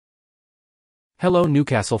Hello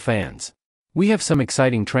Newcastle fans. We have some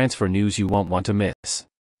exciting transfer news you won't want to miss.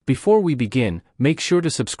 Before we begin, make sure to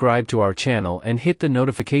subscribe to our channel and hit the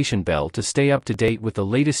notification bell to stay up to date with the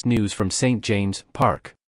latest news from St. James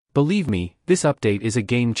Park. Believe me, this update is a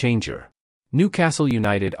game changer. Newcastle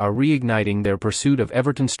United are reigniting their pursuit of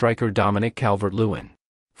Everton striker Dominic Calvert-Lewin.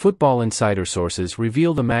 Football Insider sources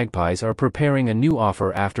reveal the Magpies are preparing a new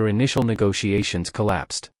offer after initial negotiations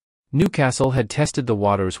collapsed. Newcastle had tested the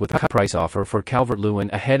waters with a price offer for Calvert-Lewin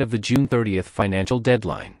ahead of the June 30th financial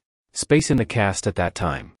deadline. Space in the cast at that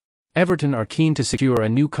time. Everton are keen to secure a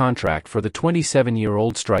new contract for the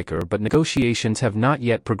 27-year-old striker, but negotiations have not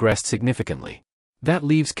yet progressed significantly. That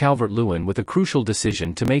leaves Calvert-Lewin with a crucial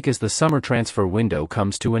decision to make as the summer transfer window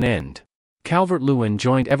comes to an end. Calvert-Lewin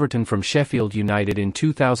joined Everton from Sheffield United in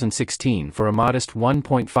 2016 for a modest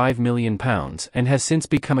 £1.5 million and has since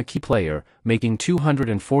become a key player, making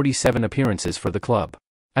 247 appearances for the club.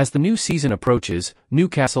 As the new season approaches,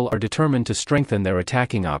 Newcastle are determined to strengthen their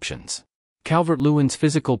attacking options. Calvert-Lewin's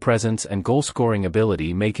physical presence and goal-scoring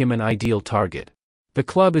ability make him an ideal target. The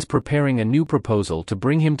club is preparing a new proposal to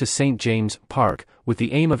bring him to St. James Park, with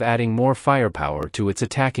the aim of adding more firepower to its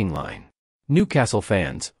attacking line. Newcastle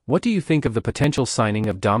fans, what do you think of the potential signing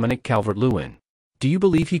of Dominic Calvert-Lewin? Do you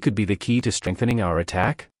believe he could be the key to strengthening our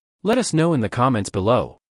attack? Let us know in the comments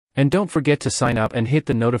below. And don't forget to sign up and hit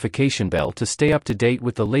the notification bell to stay up to date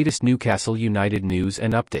with the latest Newcastle United news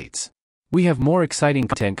and updates. We have more exciting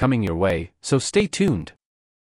content coming your way, so stay tuned.